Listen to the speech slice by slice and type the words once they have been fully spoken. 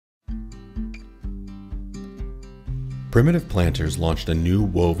Primitive Planters launched a new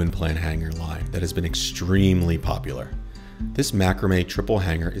woven plant hanger line that has been extremely popular. This macrame triple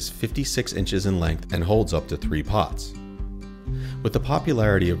hanger is 56 inches in length and holds up to 3 pots. With the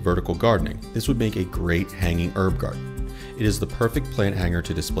popularity of vertical gardening, this would make a great hanging herb garden. It is the perfect plant hanger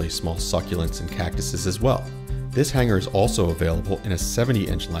to display small succulents and cactuses as well. This hanger is also available in a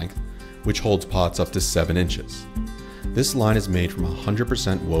 70-inch length, which holds pots up to 7 inches. This line is made from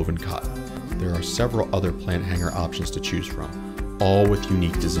 100% woven cotton. There are several other plant hanger options to choose from, all with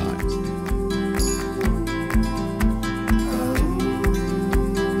unique designs.